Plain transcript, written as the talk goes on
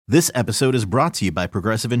This episode is brought to you by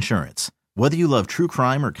Progressive Insurance. Whether you love true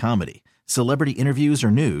crime or comedy, celebrity interviews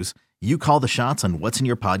or news, you call the shots on what's in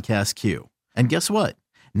your podcast queue. And guess what?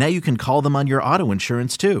 Now you can call them on your auto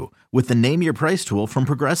insurance too with the Name Your Price tool from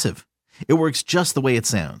Progressive. It works just the way it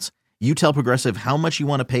sounds. You tell Progressive how much you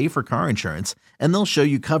want to pay for car insurance, and they'll show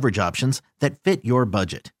you coverage options that fit your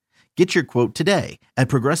budget. Get your quote today at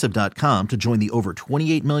Progressive.com to join the over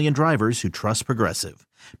 28 million drivers who trust Progressive.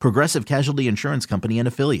 Progressive Casualty Insurance Company and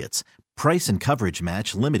Affiliates. Price and coverage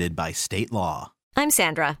match limited by state law. I'm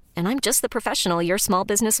Sandra, and I'm just the professional your small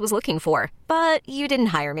business was looking for. But you didn't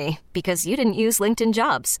hire me because you didn't use LinkedIn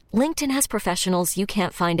Jobs. LinkedIn has professionals you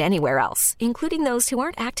can't find anywhere else, including those who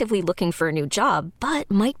aren't actively looking for a new job, but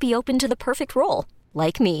might be open to the perfect role,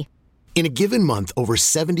 like me. In a given month, over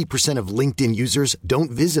 70% of LinkedIn users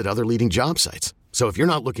don't visit other leading job sites. So if you're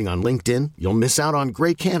not looking on LinkedIn, you'll miss out on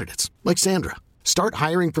great candidates like Sandra. Start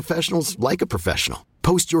hiring professionals like a professional.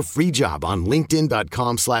 Post your free job on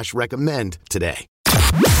linkedin.com/recommend today.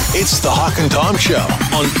 It's the Hawk and Tom Show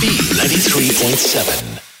on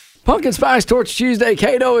B93.7. Pumpkin Spice Torch Tuesday.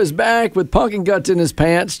 Kato is back with pumpkin guts in his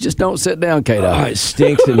pants. Just don't sit down, Kato. Oh, it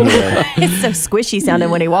stinks in here. It's so squishy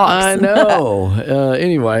sounding when he walks. I know.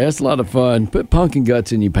 Anyway, that's a lot of fun. Put pumpkin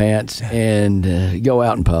guts in your pants and go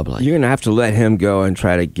out in public. You're going to have to let him go and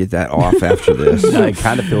try to get that off after this. No, it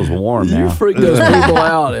kind of feels warm now. You freak those people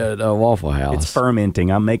out at Waffle House. It's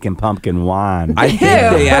fermenting. I'm making pumpkin wine. I think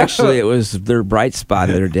it was their bright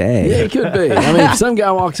spot of their day. Yeah, it could be. I mean, if some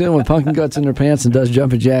guy walks in with pumpkin guts in their pants and does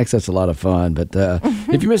jumping jacks, that's a lot of fun. But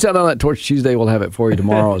if you miss out on that Torch Tuesday, we'll have it for you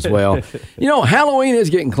tomorrow as well. You know, Halloween is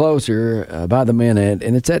getting closer by the minute,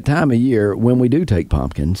 and it's that time of year when we do take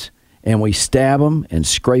pumpkins and we stab them and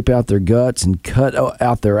scrape out their guts and cut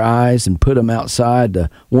out their eyes and put them outside to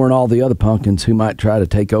warn all the other pumpkins who might try to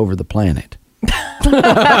take over the planet.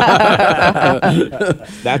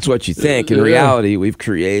 That's what you think. In reality, we've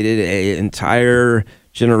created an entire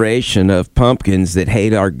generation of pumpkins that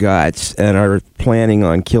hate our guts and are planning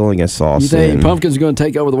on killing us all soon. You think pumpkins are going to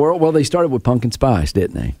take over the world? Well, they started with pumpkin spice,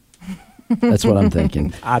 didn't they? That's what I'm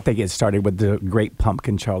thinking. I think it started with the great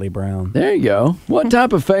pumpkin Charlie Brown. There you go. What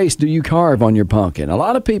type of face do you carve on your pumpkin? A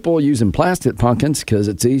lot of people are using plastic pumpkins because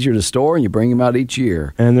it's easier to store and you bring them out each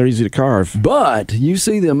year. And they're easy to carve. But you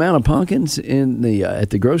see the amount of pumpkins in the at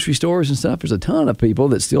the grocery stores and stuff. There's a ton of people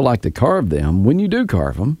that still like to carve them when you do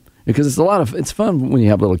carve them. Because it's fun when you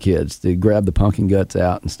have little kids to grab the pumpkin guts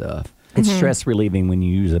out and stuff. It's stress relieving when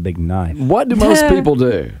you use a big knife. What do most people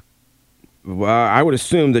do? Well, I would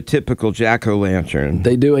assume the typical jack-o'-lantern.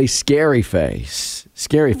 They do a scary face.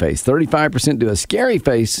 Scary face. 35% do a scary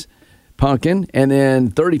face pumpkin, and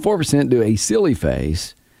then 34% do a silly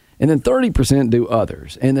face, and then 30% do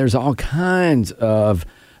others. And there's all kinds of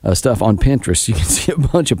stuff on Pinterest. You can see a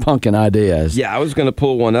bunch of pumpkin ideas. Yeah, I was going to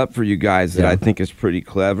pull one up for you guys that I think is pretty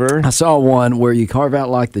clever. I saw one where you carve out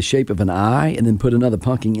like the shape of an eye and then put another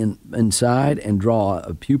pumpkin inside and draw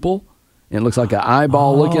a pupil. And it looks like an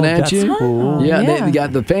eyeball looking at you. Cool. Yeah, they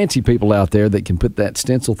got the fancy people out there that can put that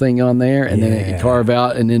stencil thing on there and then it carve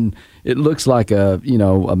out, and then it looks like a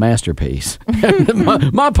masterpiece.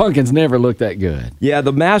 my pumpkins never look that good. Yeah,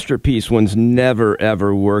 the masterpiece ones never,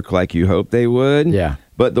 ever work like you hope they would. Yeah.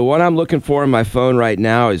 But the one I'm looking for on my phone right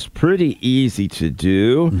now is pretty easy to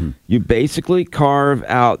do. Mm-hmm. You basically carve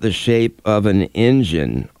out the shape of an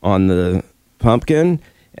engine on the pumpkin,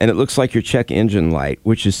 and it looks like your check engine light,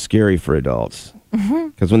 which is scary for adults.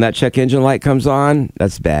 Because when that check engine light comes on,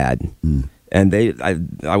 that's bad. Mm. And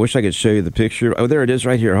I wish I could show you the picture. Oh, there it is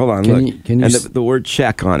right here. Hold on, look. Can you and the word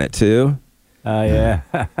check on it, too. Oh, yeah.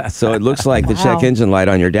 So it looks like the check engine light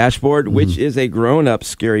on your dashboard, which is a grown-up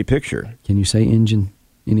scary picture. Can you say engine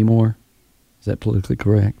anymore? Is that politically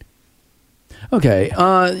correct? Okay,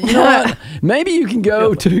 you know what? Maybe you can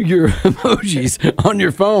go to your emojis on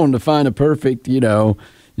your phone to find a perfect,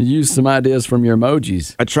 use some ideas from your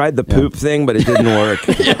emojis. I tried the poop thing, but it didn't work.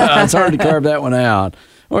 Yeah, it's hard to carve that one out.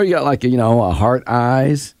 Or you got like, a heart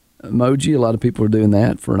eyes emoji. A lot of people are doing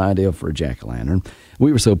that for an idea for a jack-o'-lantern.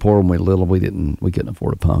 We were so poor when we were little, we couldn't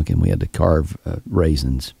afford a pumpkin. We had to carve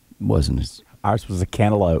raisins. Wasn't as Ours was a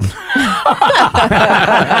cantaloupe. Or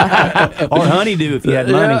honeydew if you had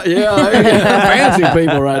money. Yeah, fancy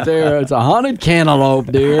people right there. It's a haunted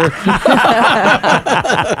cantaloupe, dear.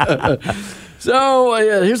 So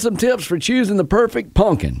here's some tips for choosing the perfect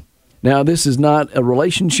pumpkin. Now, this is not a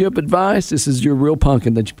relationship advice. This is your real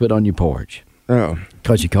pumpkin that you put on your porch. Oh.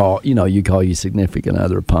 Because you call your significant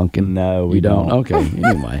other a pumpkin. No, you don't. Okay,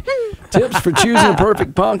 anyway. Tips for choosing a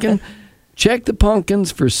perfect pumpkin. Check the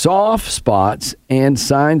pumpkins for soft spots and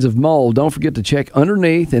signs of mold. Don't forget to check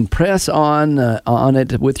underneath and press on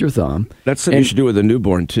it with your thumb. That's something you should do with a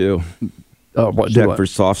newborn, too. Check for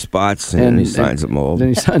soft spots and any signs of mold.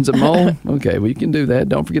 Any signs of mold? Okay, well, you can do that.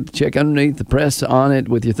 Don't forget to check underneath, the press on it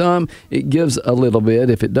with your thumb. It gives a little bit.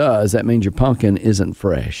 If it does, that means your pumpkin isn't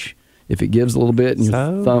fresh. If it gives a little bit and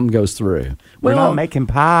your thumb goes through. We're not making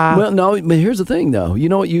pie. Well, no, but here's the thing, though. You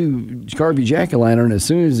know what? You carve your jack-o'-lantern, as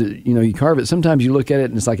soon as you carve it, sometimes you look at it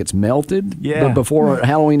and it's like it's melted before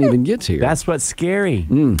Halloween even gets here. That's what's scary.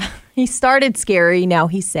 He started scary, now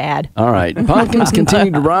he's sad. All right. Pumpkins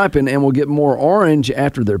continue to ripen and will get more orange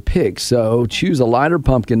after they're picked. So choose a lighter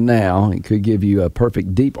pumpkin now. It could give you a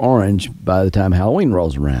perfect deep orange by the time Halloween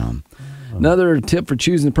rolls around. Another tip for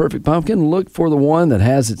choosing the perfect pumpkin, look for the one that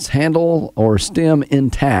has its handle or stem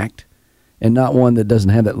intact and not one that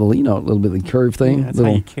doesn't have that little bit of the curve thing. Yeah, that's how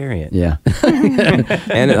you carry it. Yeah.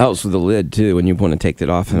 And it helps with the lid, too, when you want to take it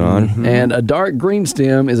off and on. Mm-hmm. And a dark green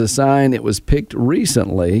stem is a sign it was picked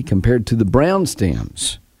recently compared to the brown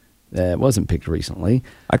stems. That wasn't picked recently.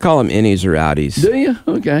 I call them innies or outies. Do you?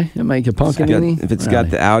 Okay. It make a pumpkin innie? If it's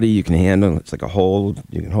got the outie, you can handle it. It's like a hold.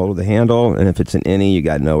 You can hold the handle. And if it's an innie, you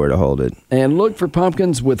got nowhere to hold it. And look for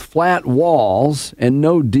pumpkins with flat walls and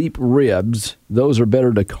no deep ribs. Those are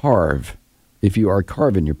better to carve if you are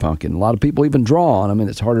carving your pumpkin. A lot of people even draw on them, and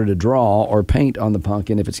it's harder to draw or paint on the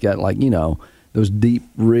pumpkin if it's got, like, those deep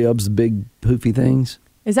ribs, big poofy things.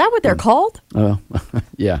 Is that what they're called? Oh,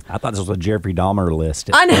 yeah. I thought this was a Jeffrey Dahmer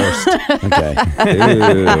list I at know. first. Okay.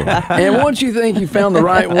 And once you think you found the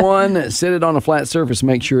right one, set it on a flat surface.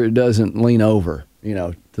 Make sure it doesn't lean over,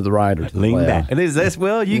 to the right or to the Lean left. back. It is this.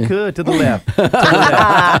 Well, you could to the left. To the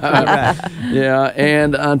left. All right. Yeah,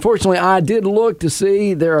 and unfortunately, I did look to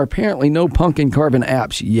see there are apparently no pumpkin carving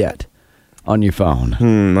apps yet on your phone. I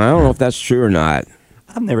don't know if that's true or not.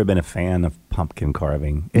 I've never been a fan of pumpkin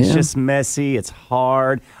carving. It's just messy. It's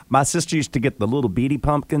hard. My sister used to get the little beady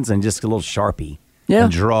pumpkins and just a little Sharpie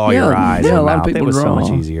and draw your eyes and a lot mouth. of people It was draw. so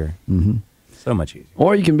much easier. Mm-hmm. So much easier.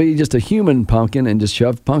 Or you can be just a human pumpkin and just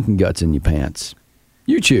shove pumpkin guts in your pants.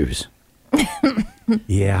 You choose.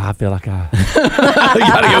 Yeah, I feel like I We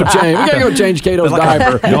gotta go change Cato's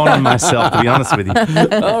diaper. going on myself, to be honest with you.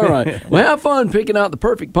 All right. Well, have fun picking out the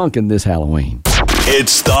perfect pumpkin this Halloween.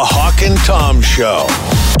 It's the Hawk and Tom Show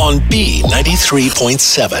on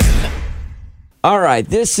B93.7. All right,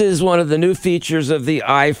 this is one of the new features of the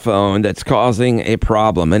iPhone that's causing a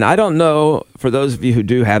problem. And I don't know, for those of you who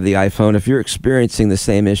do have the iPhone, if you're experiencing the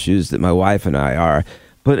same issues that my wife and I are,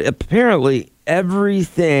 but apparently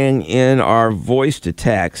everything in our voice to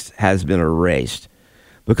text has been erased.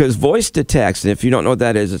 Because voice to text, and if you don't know what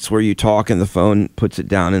that is, it's where you talk and the phone puts it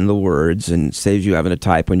down in the words and saves you having to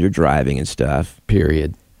type when you're driving and stuff.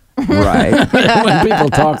 Period. Right. When people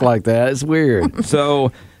talk like that, it's weird.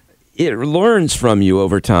 So it learns from you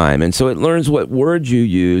over time. And so it learns what words you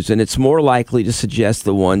use, and it's more likely to suggest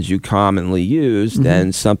the ones you commonly use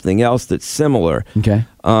than something else that's similar. Okay.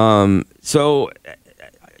 So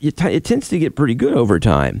it tends to get pretty good over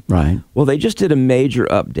time. Right. Well, they just did a major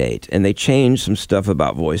update, and they changed some stuff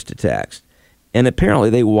about voice to text. And apparently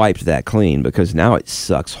they wiped that clean because now it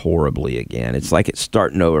sucks horribly again. It's like it's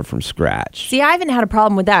starting over from scratch. See, I haven't had a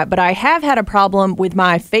problem with that, but I have had a problem with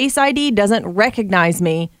my Face ID doesn't recognize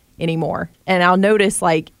me anymore. And I'll notice,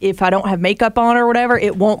 like, if I don't have makeup on or whatever,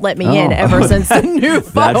 it won't let me in ever since the new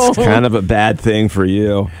phone. That's kind of a bad thing for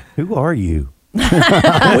you. Who are you? We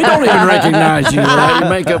don't even recognize you without your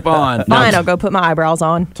makeup on. Fine, I'll go put my eyebrows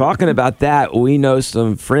on. Talking about that, we know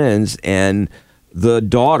some friends, and the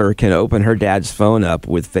daughter can open her dad's phone up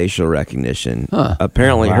with facial recognition.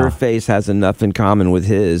 Apparently, her face has enough in common with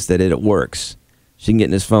his that it works. She can get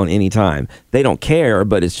in his phone anytime. They don't care,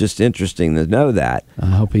 but it's just interesting to know that.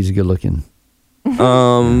 I hope he's good looking.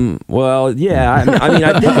 Well, yeah. I mean,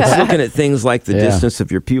 I think it's looking at things like the distance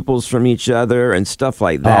of your pupils from each other and stuff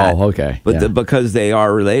like that. Oh, okay. But because they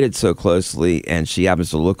are related so closely, and she happens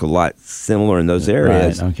to look a lot similar in those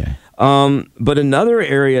areas. Right, okay. But another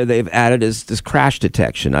area they've added is this crash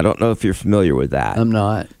detection. I don't know if you're familiar with that. I'm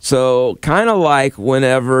not. So kind of like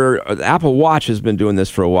whenever the Apple Watch has been doing this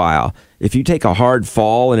for a while. If you take a hard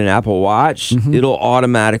fall in an Apple Watch, it'll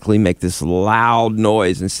automatically make this loud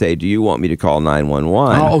noise and say, "Do you want me to call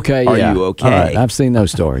 911? Oh, okay. Are yeah. you okay?" All right. I've seen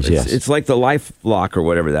those stories. Yes. It's like the Life Lock or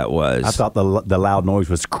whatever that was. I thought the loud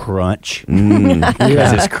noise was crunch.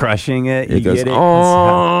 Because it's crushing it. You It goes, get it?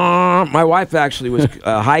 "Oh." My wife actually was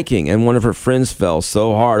hiking, and one of her friends fell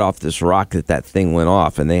so hard off this rock that thing went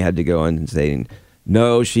off, and they had to go in and say,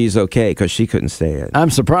 no, she's okay because she couldn't say it. I'm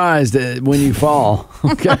surprised when you fall.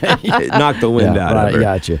 Okay. It knocked the wind out of her.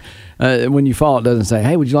 Gotcha. When you fall, it doesn't say,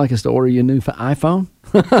 hey, would you like us to order you a new iPhone?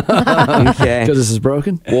 Okay. Because this is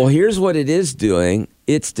broken? Well, here's what it is doing.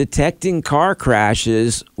 It's detecting car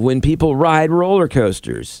crashes when people ride roller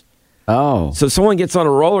coasters. Oh. So someone gets on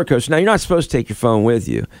a roller coaster. Now, you're not supposed to take your phone with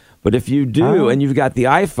you. But if you do and you've got the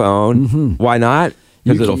iPhone, why not?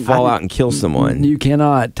 Because it'll fall out and kill someone. You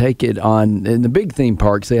cannot take it on. In the big theme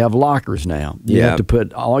parks, they have lockers now. You have to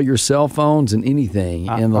put all your cell phones and anything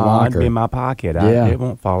in the locker. It'd be in my pocket. Yeah. It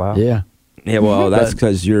won't fall out. Yeah. Yeah, well, that's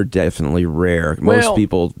because you're definitely rare. Most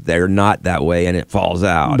people, they're not that way, and it falls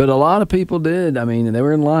out. But a lot of people did. I mean, they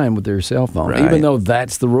were in line with their cell phone, Right. even though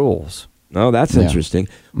that's the rules. Oh, that's interesting.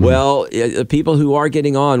 Well, people who are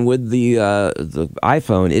getting on with the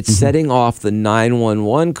iPhone, it's setting off the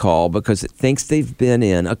 911 call because it thinks they've been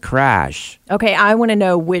in a crash. Okay, I want to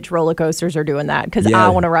know which roller coasters are doing that because I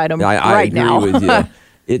want to ride them I agree now. with you.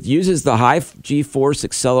 It uses the high G-force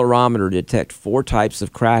accelerometer to detect 4 types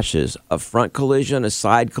of crashes: a front collision, a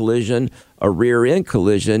side collision, a rear end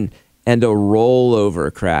collision, and a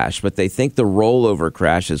rollover crash. But they think the rollover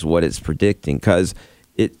crash is what it's predicting because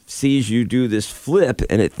it sees you do this flip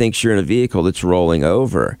and it thinks you're in a vehicle that's rolling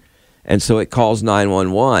over. And so it calls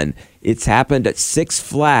 911. It's happened at Six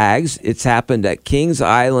Flags. It's happened at Kings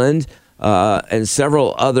Island and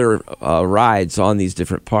several other rides on these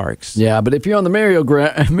different parks. Yeah, but if you're on the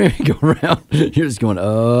merry-go-round, you're just going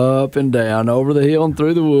up and down, over the hill and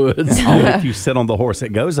through the woods. If you sit on the horse,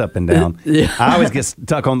 it goes up and down. Yeah. I always get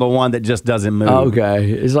stuck on the one that just doesn't move.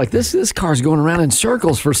 Okay. It's like this car's going around in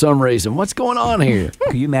circles for some reason. What's going on here?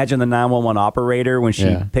 Can you imagine the 911 operator when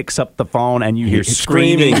she picks up the phone and you hear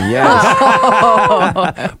screaming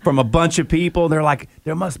Yes. from a bunch of people? They're like,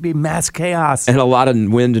 there must be mass chaos. And a lot of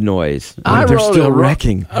wind noise. I They're rode still a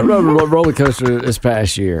wrecking. I rode a roller coaster this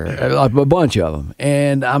past year, like a bunch of them.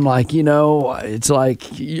 And I'm like, it's like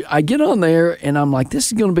I get on there and I'm like, this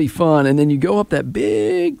is going to be fun. And then you go up that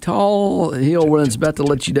big, tall hill when it's about to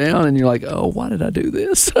let you down. And you're like, oh, why did I do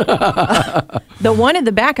this? The one at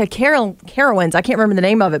the back of Carowinds, I can't remember the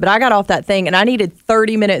name of it, but I got off that thing and I needed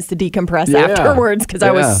 30 minutes to decompress afterwards because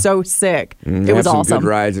I was so sick. It was awesome. Some good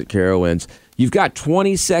rides at Carowinds. You've got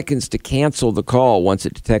 20 seconds to cancel the call once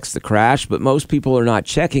it detects the crash, but most people are not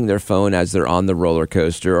checking their phone as they're on the roller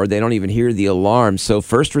coaster, or they don't even hear the alarm. So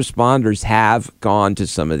first responders have gone to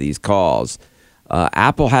some of these calls.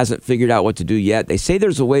 Apple hasn't figured out what to do yet. They say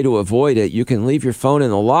there's a way to avoid it. You can leave your phone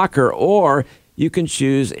in the locker, or you can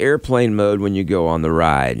choose airplane mode when you go on the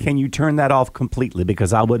ride. Can you turn that off completely?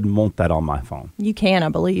 Because I wouldn't want that on my phone. You can, I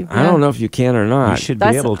believe. I don't know if you can or not. You should be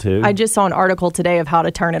able to. I just saw an article today of how to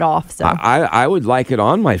turn it off. So I would like it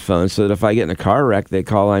on my phone so that if I get in a car wreck, they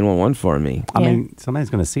call 911 for me. I mean, somebody's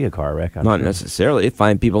going to see a car wreck. Not necessarily. They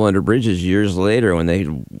find people under bridges years later when they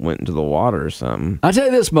went into the water or something. I'll tell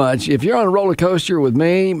you this much. If you're on a roller coaster with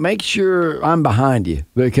me, make sure I'm behind you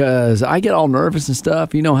because I get all nervous and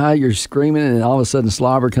stuff. You know how you're screaming and all of a sudden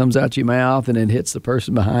slobber comes out your mouth and it hits the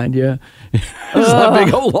person behind you. It's a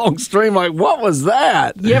big old long stream. Like, what was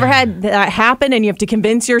that? You ever had that happen and you have to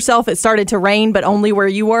convince yourself it started to rain, but only where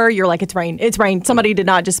you were? You're like, it's rain. It's rain. Somebody did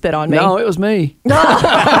not just spit on me. No, it was me. You should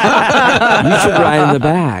ride in the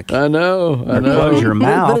back. I know. Close your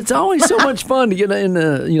mouth. But it's always so much fun to get in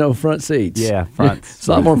the front seats. Yeah, front. It's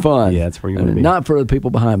a lot more fun. Yeah, that's where you want to be. Not for the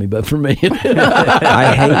people behind me, but for me.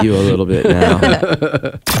 I hate you a little bit now.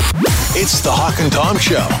 It's the Hawk and Tom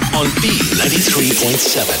Show on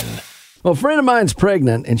B93.7. Well, a friend of mine's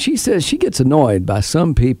pregnant, and she says she gets annoyed by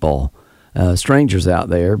some people, strangers out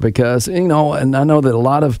there, because, and I know that a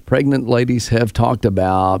lot of pregnant ladies have talked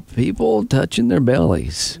about people touching their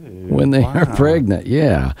bellies when they are pregnant.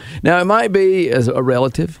 Yeah. Now, it might be as a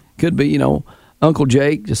relative. Could be, Uncle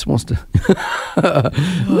Jake just wants to, let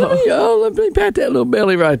me pat that little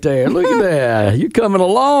belly right there. Look at that. You're coming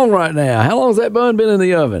along right now. How long's that bun been in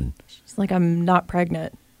the oven? It's like I'm not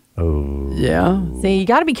pregnant. Oh. Yeah. See, you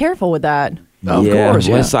got to be careful with that. Of course,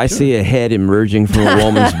 unless I see a head emerging from a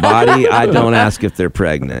woman's body, I don't ask if they're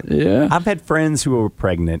pregnant. Yeah. I've had friends who were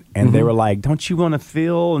pregnant, and they were like, "Don't you want to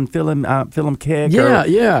feel him kick?" Yeah,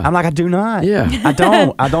 yeah. I'm like, I do not. Yeah. I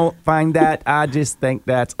don't. I don't find that. I just think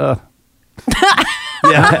that's Yeah,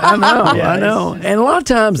 I know. Yeah, I know. And a lot of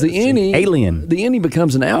times the innie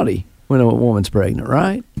becomes an outie when a woman's pregnant,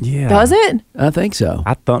 right? Yeah. Does it? I think so.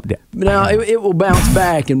 I thumped it. Now it will bounce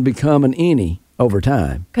back and become an innie over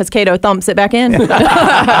time. Because Kato thumps it back in.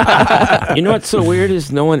 You know what's so weird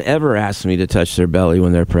is no one ever asks me to touch their belly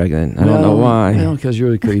when they're pregnant. I don't know why. Well, because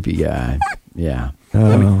you're a creepy guy. Yeah.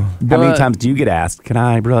 How many times do you get asked, can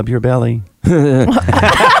I rub your belly?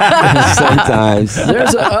 Sometimes.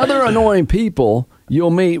 There's other annoying people you'll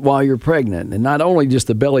meet while you're pregnant, and not only just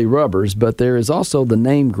the belly rubbers, but there is also the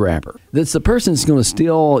name grabber. That's the person that's going to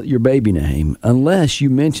steal your baby name unless you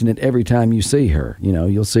mention it every time you see her. You know,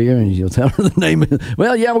 you'll see her and you'll tell her the name.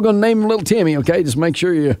 Well, yeah, we're going to name him little Timmy, okay? Just make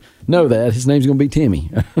sure you know that. His name's going to be Timmy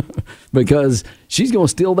because she's going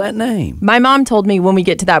to steal that name. My mom told me when we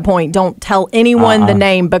get to that point, don't tell anyone the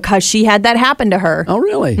name because she had that happen to her. Oh,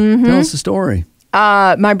 really? Mm-hmm. Tell us the story.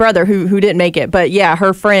 My brother who didn't make it, but yeah,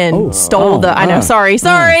 her friend stole I know, sorry,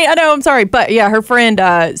 I know, I'm sorry, but yeah, her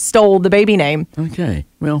friend stole the baby name. Okay,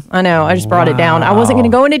 well, I know, I just brought it down. I wasn't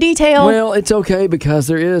going to go into detail. Well, it's okay because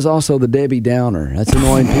there is also the Debbie Downer. That's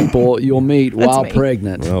annoying people you'll meet while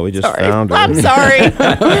pregnant. Well, we just found her. I'm sorry.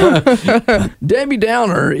 Debbie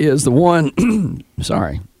Downer is the one.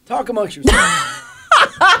 Sorry. Talk amongst yourselves.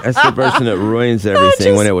 That's the person that ruins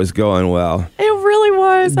everything when it was going well. It really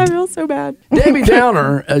was. I feel so bad. Debbie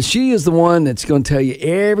Downer, she is the one that's going to tell you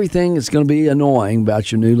everything that's going to be annoying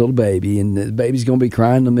about your new little baby. And the baby's going to be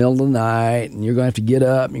crying in the middle of the night. And you're going to have to get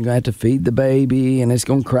up. And you're going to have to feed the baby. And it's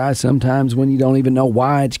going to cry sometimes when you don't even know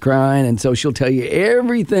why it's crying. And so she'll tell you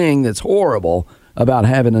everything that's horrible about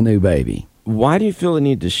having a new baby. Why do you feel the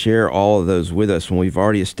need to share all of those with us when we've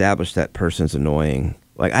already established that person's annoying?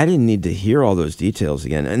 Like, I didn't need to hear all those details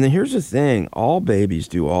again. And then here's the thing. All babies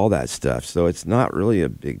do all that stuff, so it's not really a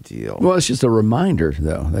big deal. Well, it's just a reminder,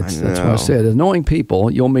 though. That's what I said. Annoying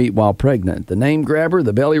people you'll meet while pregnant. The name grabber,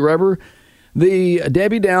 the belly rubber, the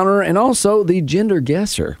Debbie Downer, and also the gender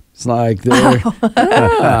guesser. It's like,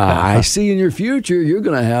 I see in your future you're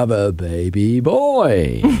going to have a baby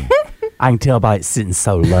boy. I can tell by it sitting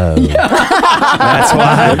so low. That's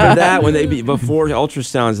why. Remember that when before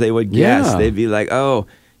ultrasounds, they would guess. Yeah. They'd be like, "Oh,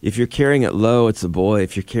 if you're carrying it low, it's a boy.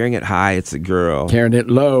 If you're carrying it high, it's a girl." Carrying it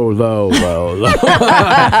low.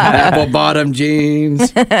 Apple bottom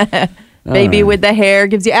jeans. Baby with the hair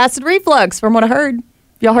gives you acid reflux, from what I heard.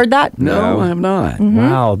 Y'all heard that? No, I have not. Mm-hmm.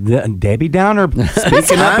 Wow, Debbie Downer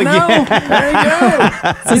speaking up again. There you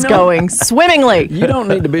go. This is going swimmingly. You don't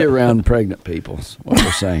need to be around pregnant people, is what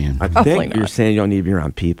we're saying. I think you're saying you don't need to be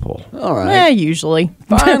around people. All right. Yeah, usually.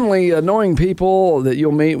 Finally, annoying people that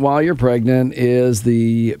you'll meet while you're pregnant is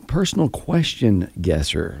the personal question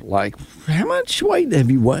guesser. Like, how much weight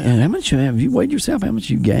have you weighed? How much have you weighed yourself? How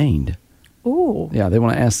much you gained? Ooh. Yeah, they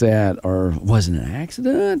want to ask that, or was it an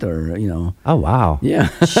accident, or, you know. Oh, wow. Yeah.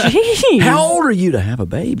 Jeez. How old are you to have a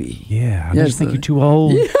baby? Yeah, I just think you're too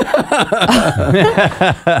old. Yeah.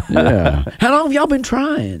 Yeah. How long have y'all been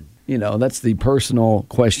trying? You know, that's the personal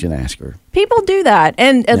question asker. People do that.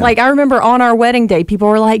 And like, I remember on our wedding day, people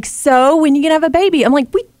were like, so when you going to have a baby? I'm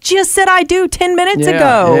like, we just said I do 10 minutes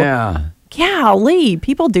ago. Yeah. Golly,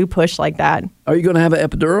 people do push like that. Are you going to have an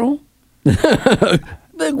epidural?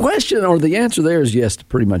 The question or the answer there is yes to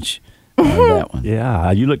pretty much that one.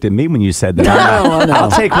 Yeah, you looked at me when you said that. I know.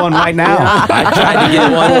 I'll take one right now. Yeah. I tried to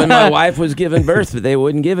get one when my wife was giving birth, but they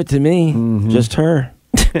wouldn't give it to me. Mm-hmm. Just her.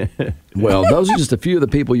 Well, those are just a few of the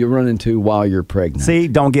people you run into while you're pregnant. See,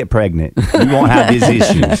 don't get pregnant. You won't have these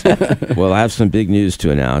issues. Well, I have some big news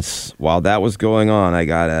to announce. While that was going on, I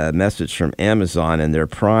got a message from Amazon, and their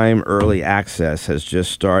Prime Early Access has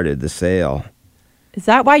just started the sale. Is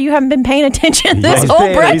that why you haven't been paying attention this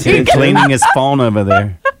whole break? He's been cleaning his phone over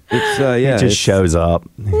there. It's he just shows up.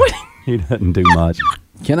 He doesn't do much.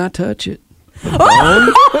 Can I touch it? Or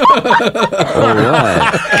what?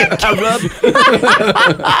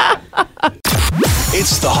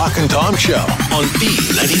 It's the Hawk and Tom Show on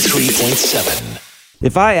B93.7.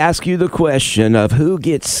 If I ask you the question of who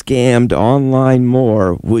gets scammed online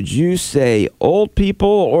more, would you say old people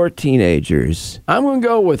or teenagers? I'm going to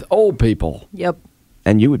go with old people. Yep.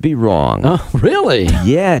 And you would be wrong. Oh, really?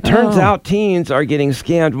 Yeah, it turns out teens are getting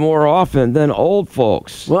scammed more often than old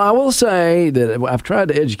folks. Well, I will say that I've tried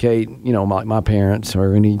to educate, you know, my parents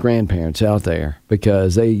or any grandparents out there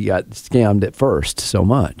because they got scammed at first so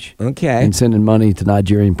much. Okay. And sending money to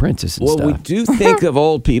Nigerian princes and stuff. Well, we do think of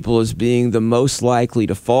old people as being the most likely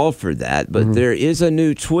to fall for that, but there is a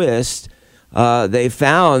new twist. They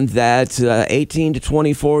found that 18 to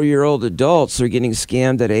 24-year-old adults are getting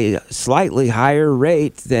scammed at a slightly higher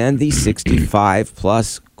rate than the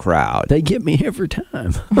 65-plus crowd. They get me every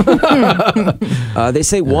time. They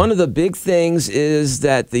say one of the big things is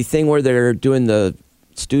that the thing where they're doing the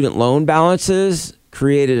student loan balances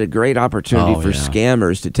created a great opportunity for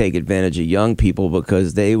scammers to take advantage of young people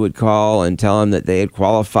because they would call and tell them that they had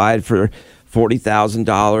qualified for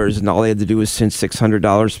 $40,000 and all they had to do was send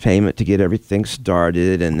 $600 payment to get everything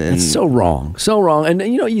started. And then it's so wrong. And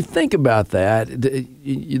you know, you think about that,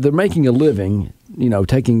 they're making a living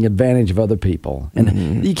taking advantage of other people.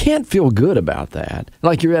 And you can't feel good about that.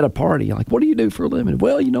 Like you're at a party. Like, what do you do for a living?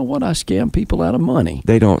 Well, you know what? I scam people out of money.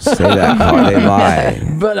 They don't say that part. They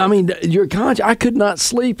lie. But, I mean, your conscience, I could not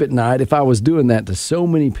sleep at night if I was doing that to so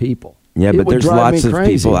many people. Yeah, but there's lots of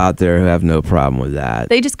people out there who have no problem with that.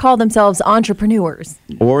 They just call themselves entrepreneurs.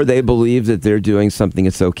 Or they believe that they're doing something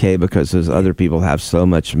that's okay because those other people have so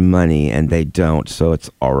much money and they don't, so it's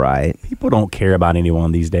all right. People don't care about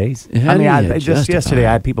anyone these days. Just yesterday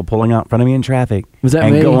I had people pulling out in front of me in traffic. Was that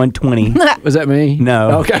and me? Going 20. Was that me?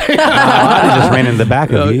 No. Okay. I just ran into the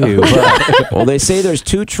back of you. Well, they say there's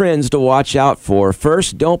 2 trends to watch out for.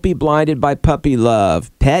 First, don't be blinded by puppy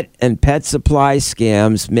love. Pet and pet supply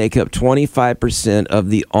scams make up 25% of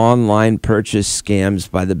the online purchase scams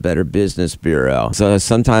by the Better Business Bureau. So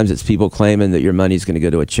sometimes it's people claiming that your money's going to go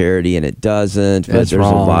to a charity and it doesn't, but there's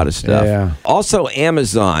wrong. a lot of stuff. Yeah. Also,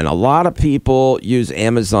 Amazon. A lot of people use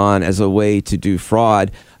Amazon as a way to do fraud,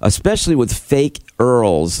 especially with fake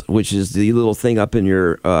URLs, which is the little thing up in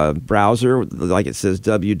your browser, like it says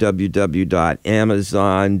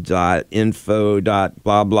www.amazon.info.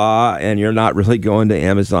 blah blah, and you're not really going to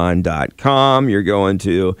Amazon.com. You're going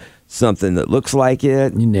to something that looks like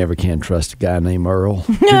it. You never can trust a guy named Earl.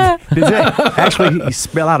 Did it actually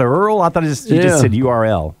spell out Earl? I thought you just said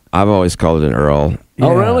URL. I've always called it an Earl. Yeah.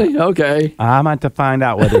 Oh, really? Okay. I'm about to find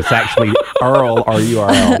out whether it's actually Earl or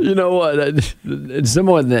URL. You know what? It's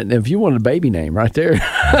someone that, if you want a baby name right there,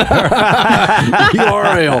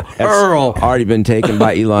 URL, Earl. Already been taken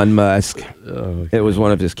by Elon Musk. Okay. It was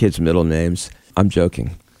one of his kids' middle names. I'm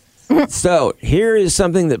joking. So here is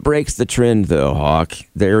something that breaks the trend, though, Hawk.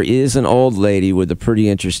 There is an old lady with a pretty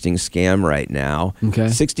interesting scam right now. Okay.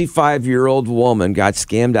 65-year-old woman got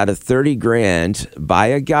scammed out of $30,000 by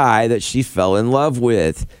a guy that she fell in love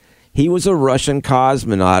with. He was a Russian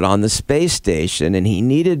cosmonaut on the space station, and he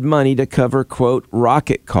needed money to cover, quote,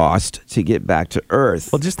 rocket cost to get back to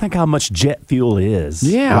Earth. Well, just think how much jet fuel is.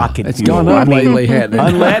 Yeah, rocket it's fuel. gone up lately, hasn't it?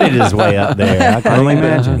 Unleaded is way up there. I can only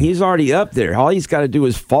imagine. He's already up there. All he's got to do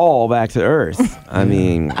is fall back to Earth. I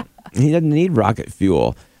mean, he doesn't need rocket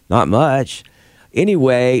fuel. Not much.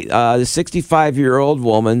 Anyway, the 65-year-old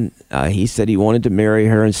woman, he said he wanted to marry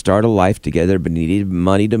her and start a life together, but he needed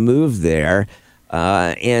money to move there.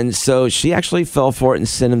 And so she actually fell for it and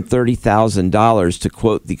sent him $30,000 to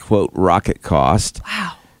quote the quote rocket cost.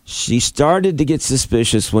 Wow. She started to get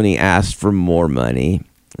suspicious when he asked for more money.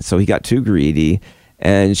 So he got too greedy.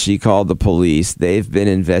 And she called the police. They've been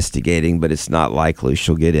investigating, but it's not likely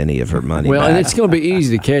she'll get any of her money back. And it's going to be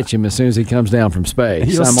easy to catch him as soon as he comes down from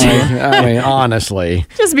space. I mean, honestly.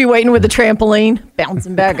 Just be waiting with the trampoline,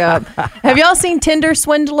 bouncing back up. Have y'all seen Tinder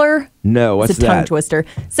Swindler? No, what's that? It's a tongue twister.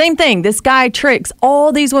 Same thing. This guy tricks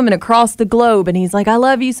all these women across the globe, and he's like, I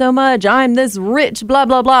love you so much. I'm this rich, blah,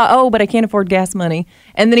 blah, blah. Oh, but I can't afford gas money.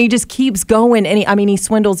 And then he just keeps going, and he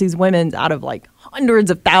swindles these women out of like hundreds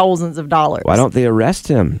of thousands of dollars. Why don't they arrest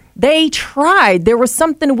him? They tried. There was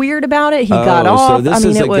something weird about it. He got off. So this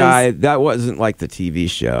is a guy that wasn't like the TV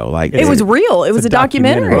show. Like it was real. It was a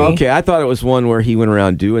documentary. Okay, I thought it was one where he went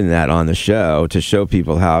around doing that on the show to show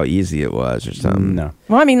people how easy it was or something. No.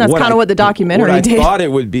 Well, I mean, that's kind of what the documentary did. What I thought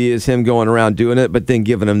it would be is him going around doing it, but then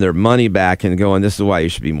giving them their money back and going, this is why you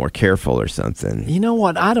should be more careful or something. You know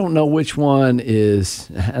what? I don't know which one is,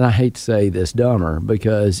 and I hate to say this, dumber,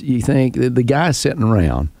 because you think the guy's sitting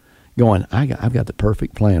around going, I've got the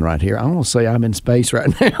perfect plan right here. I'm going to say I'm in space right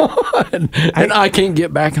now, and I can't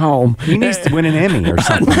get back home. He needs to win an Emmy or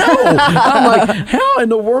something. I'm like, how in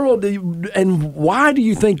the world and why do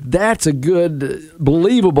you think that's a good,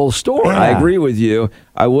 believable story? I agree with you.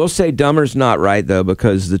 I will say dumber's not right, though,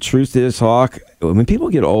 because the truth is, Hawk, when people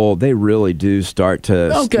get old, they really do start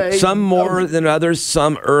to, some more than others,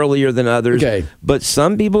 some earlier than others. Okay. But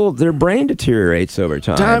some people, their brain deteriorates over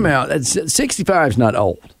time. Time out. 65 is not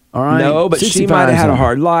old. All right. No, but she might have had a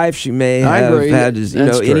hard life. She may have had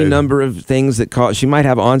any number of things that cause. She might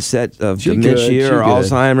have onset of dementia or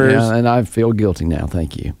Alzheimer's. Yeah, and I feel guilty now.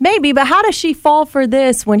 Thank you. Maybe, but how does she fall for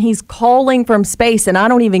this when he's calling from space and I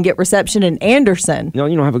don't even get reception in Anderson? No,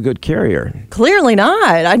 you don't have a good carrier. Clearly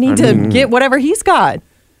not. I need to get whatever he's got.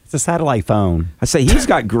 It's a satellite phone. I say he's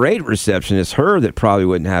got great reception. It's her that probably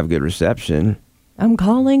wouldn't have good reception. I'm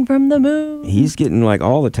calling from the moon. He's getting like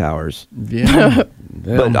all the towers. Yeah.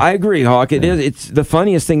 But I agree, Hawk. It's the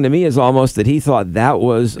funniest thing to me is almost that he thought that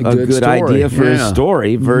was a good idea for his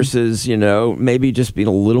story versus, maybe just being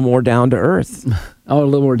a little more down to earth. Oh, a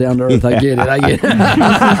little more down to earth. I get it.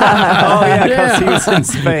 Oh, yeah, because he was in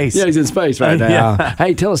space. Yeah, he's in space right now. Yeah.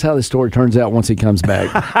 Hey, tell us how the story turns out once he comes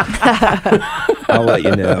back. I'll let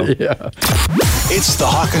you know. Yeah. It's the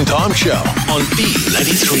Hawk and Tom Show on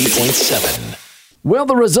B93.7. Well,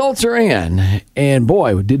 the results are in, and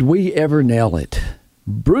boy, did we ever nail it.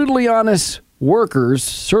 Brutally Honest Workers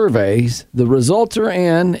surveys, the results are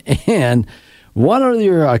in, and what are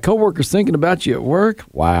your coworkers thinking about you at work?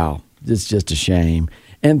 Wow, it's just a shame.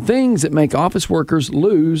 And things that make office workers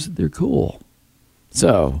lose their cool.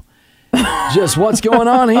 So, just what's going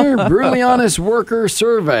on here? Brutally Honest Worker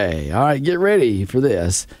Survey. All right, get ready for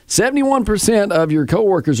this. 71% of your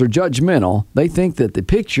coworkers are judgmental. They think that the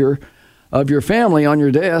picture of your family on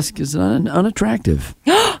your desk is unattractive.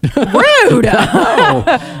 Rude!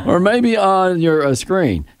 Oh, or maybe on your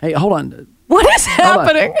screen. Hey, hold on. What is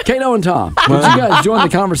happening? Kato and Tom, would you guys join the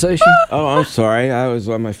conversation? Oh, I'm sorry. I was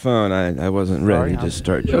on my phone. I wasn't ready to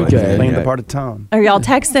start joining. Okay. Playing the part of Tom. Are y'all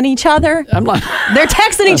texting each other? I'm like, They're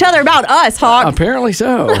texting each other about us, Hawk. apparently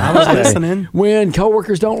so. I was listening. When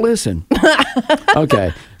coworkers don't listen.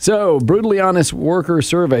 Okay. So, Brutally Honest Worker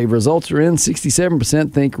Survey results are in.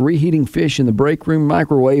 67% think reheating fish in the break room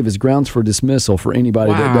microwave is grounds for dismissal for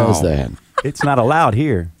anybody that does that. It's not allowed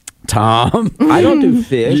here. Tom, I don't do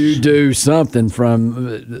fish. you do something from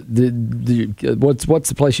what's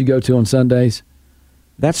the place you go to on Sundays?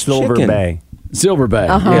 That's Silver chicken. Bay. Silver Bay.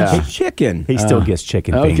 Yeah. Yeah. Chicken. He still gets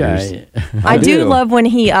chicken fingers. Okay. I do love when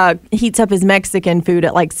he heats up his Mexican food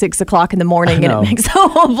at like 6 o'clock in the morning and know. it makes the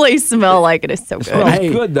whole place smell like it is so good. Smells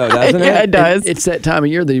good though, doesn't it? Yeah, it does. It's that time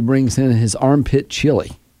of year that he brings in his armpit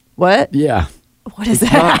chili. What? Yeah. What is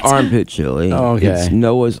It's that? not armpit chili. Oh, okay. It's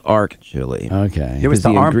Noah's Ark chili. Okay. It was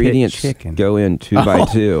Because the armpit ingredients chicken. go in 2 by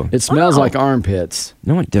 2. It smells like armpits.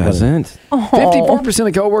 No, it doesn't. 54%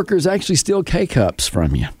 of coworkers actually steal K-cups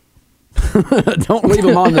from you. Don't leave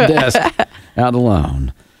them on the desk out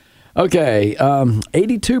alone. Okay,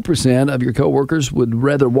 82% of your coworkers would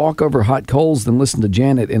rather walk over hot coals than listen to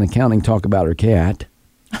Janet in accounting talk about her cat.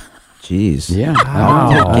 Jeez. Yeah.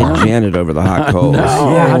 Get Janet over the hot coals.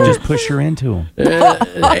 Yeah, I'll just push her into him.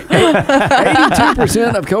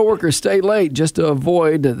 82% of coworkers stay late just to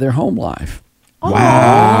avoid their home life.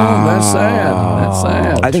 Wow. That's sad. That's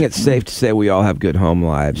sad. I think it's safe to say we all have good home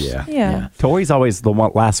lives. Yeah. Yeah. Tori's always the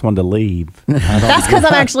last one to leave. That's because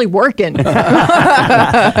I'm actually working. All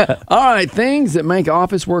right, things that make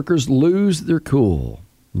office workers lose their cool.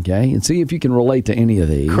 Okay, and see if you can relate to any of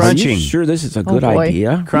these. Are Crunching. you sure this is a good boy.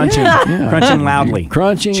 idea? Crunching. Crunching loudly.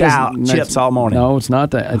 Crunching Chow, is chips all morning. No, it's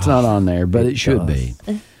not that. It's not on there, but it should be.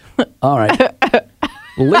 All right.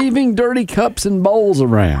 Leaving dirty cups and bowls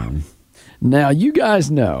around. Now, you guys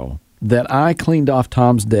know that I cleaned off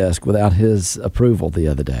Tom's desk without his approval the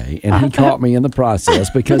other day, and he caught me in the process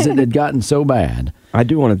because it had gotten so bad. I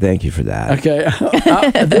do want to thank you for that. Okay,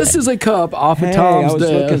 this is a cup off of Tom's I was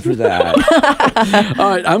desk. looking for that. All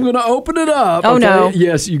right, I'm going to open it up. Oh, okay? no.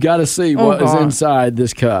 Yes, you got to see what is inside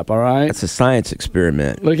this cup, all right? It's a science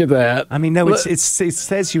experiment. Look at that. I mean, no, it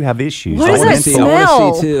says you have issues. What I does want that to see. I want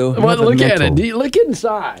smell? to see too. Well, look at it. mental. Look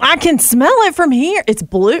inside. I can smell it from here. It's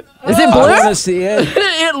blue. Is it I blue? want to see it.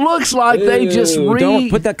 It looks like they just Don't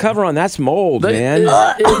put that cover on. That's mold, man.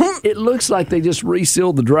 It looks like they just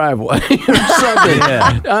resealed the driveway or something.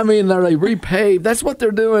 Yeah. I mean, they repaved. That's what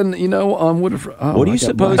they're doing, on Woodford. Oh, What do you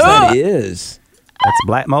suppose that is? That's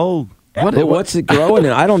black mold. What's it growing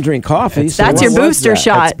in? I don't drink coffee. So That's what your was booster that?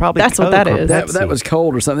 shot. That's probably That's what that Coke or is. That was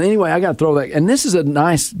cold or something. Anyway, I got to throw that. And this is a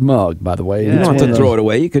nice mug, by the way. You don't have to throw it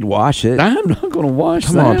away. You could wash it. I'm not going to wash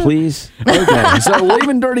Come that. on, please. Okay, so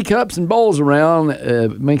leaving dirty cups and bowls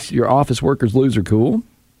around makes your office workers lose their cool.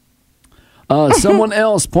 Someone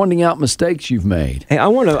else pointing out mistakes you've made. Hey, I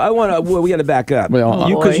want to. Well, we got to back up. Well,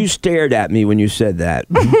 Because you stared at me when you said that.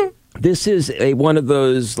 This is one of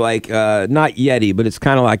those not Yeti, but it's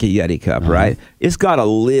kind of like a Yeti cup, right? It's got a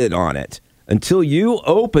lid on it. Until you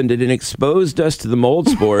opened it and exposed us to the mold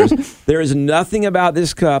spores, there is nothing about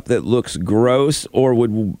this cup that looks gross or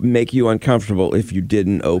would make you uncomfortable if you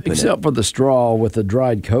didn't open Except for the straw with the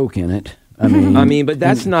dried Coke in it. I mean, but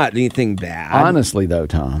that's not anything bad. honestly, though,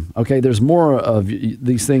 Tom. Okay, there's more of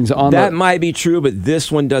these things on That the. might be true, but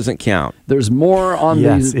this one doesn't count. There's more on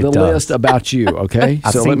Yes, the it does. list about you. Okay,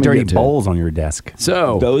 I've so let seen me dirty get to it. bowls on your desk.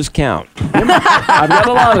 So Those count. I've got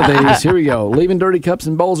a lot of these. Here we go. Leaving dirty cups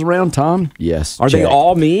and bowls around, Tom. Yes. Are they check.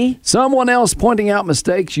 all me? Someone else pointing out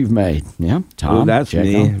mistakes you've made. Yeah, Tom. Oh, that's check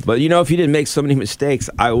me. on. But if you didn't make so many mistakes,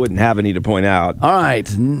 I wouldn't have any to point out. All right,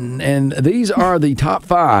 and these are the top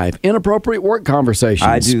 5 inappropriate work conversations.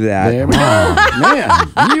 I do that. There we go. Man,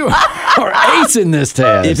 you are acing this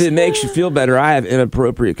test. If it makes you feel better, I have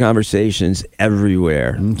inappropriate conversations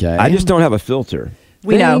everywhere. Okay. I just don't have a filter.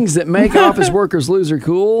 We know. Things that make office workers lose their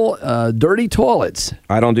cool, dirty toilets.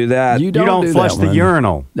 I don't do that. You You don't don't do flush that the one.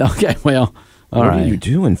 urinal. Okay, well, All what right. are you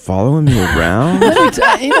doing? Following me around?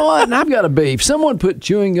 You know what? And I've got a beef. Someone put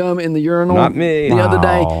chewing gum in the urinal Not me. the other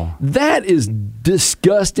day. Wow. That is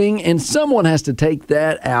disgusting, and someone has to take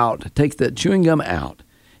that out, take the chewing gum out.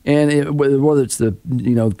 And whether it's the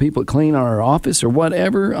people that clean our office or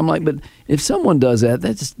whatever, I'm like, but if someone does that,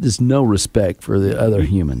 that's just no respect for the other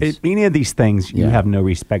humans. Any of these things, you have no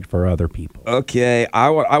respect for other people. Okay, I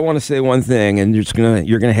want to say one thing, and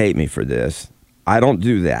you're gonna hate me for this. I don't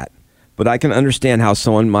do that. But I can understand how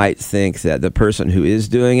someone might think that the person who is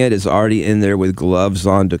doing it is already in there with gloves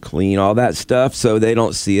on to clean all that stuff, so they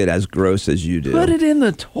don't see it as gross as you do. Put it in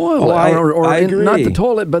the toilet, I agree. not the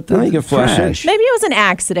toilet, but the You can flush it. trash. Maybe it was an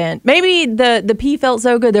accident. Maybe the pee felt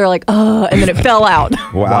so good, they were like, oh, and then it fell out.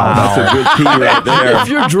 Wow, that's a good pee right there. If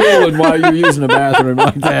you're drooling while you're using a bathroom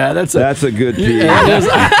like that, that's a good pee.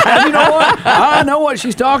 Yeah, you know what? I know what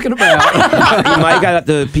she's talking about. You might got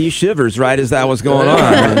the pee shivers right as that was going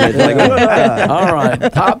on. It's like, all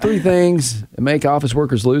right. Top 3 things that make office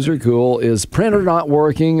workers lose their cool is printer not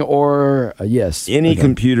working or, yes. any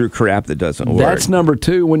computer crap that doesn't work. That's number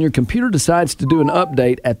 2, when your computer decides to do an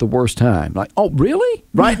update at the worst time. Like, oh, really?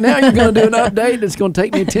 Right now you're going to do an update that's going to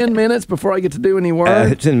take me 10 minutes before I get to do any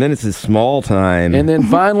work? 10 minutes is small time. And then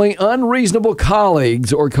finally, unreasonable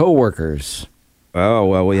colleagues or coworkers. Oh,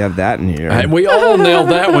 well, we have that in here. We all nailed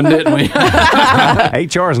that one, didn't we?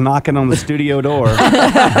 HR is knocking on the studio door.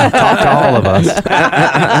 Talk to all of us.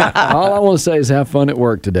 All I want to say is have fun at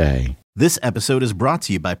work today. This episode is brought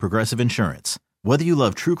to you by Progressive Insurance. Whether you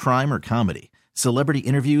love true crime or comedy, celebrity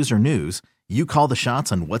interviews or news, you call the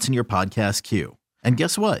shots on what's in your podcast queue. And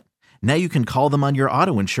guess what? Now you can call them on your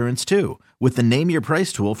auto insurance too with the Name Your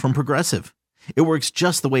Price tool from Progressive. It works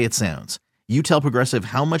just the way it sounds. You tell Progressive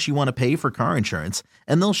how much you want to pay for car insurance,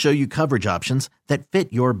 and they'll show you coverage options that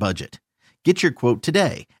fit your budget. Get your quote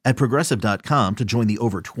today at Progressive.com to join the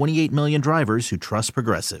over 28 million drivers who trust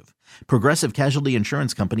Progressive. Progressive Casualty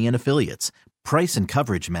Insurance Company and Affiliates. Price and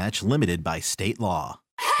coverage match limited by state law.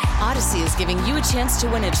 Odyssey is giving you a chance to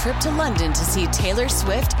win a trip to London to see Taylor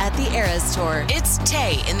Swift at the Eras Tour. It's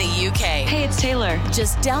Tay in the UK. Hey, it's Taylor.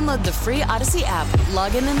 Just download the free Odyssey app,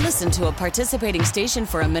 log in and listen to a participating station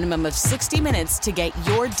for a minimum of 60 minutes to get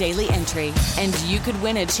your daily entry. And you could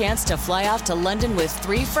win a chance to fly off to London with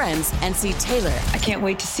 3 friends and see Taylor. I can't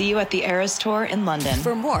wait to see you at the Eras Tour in London.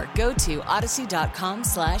 For more, go to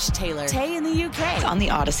odyssey.com/Taylor. Tay in the UK. It's on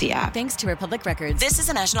the Odyssey app. Thanks to Republic Records. This is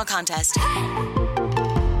a national contest.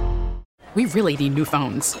 We really need new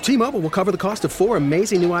phones. T-Mobile will cover the cost of 4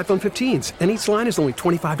 amazing new iPhone 15s, and each line is only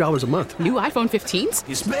 $25 a month. New iPhone 15s?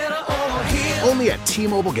 It's better over here. Only at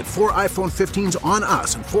T-Mobile, get 4 iPhone 15s on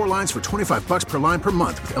us and 4 lines for $25 per line per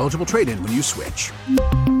month with eligible trade-in when you switch.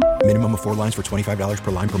 Minimum of 4 lines for $25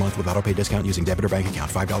 per line per month with autopay discount using debit or bank account.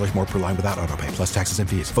 $5 more per line without autopay, plus taxes and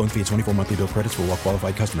fees. Phone fee at 24 monthly bill credits for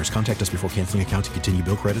well-qualified customers. Contact us before canceling account to continue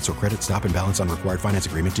bill credits or credit stop and balance on required finance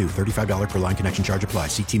agreement due. $35 per line connection charge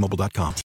applies. See T-Mobile.com.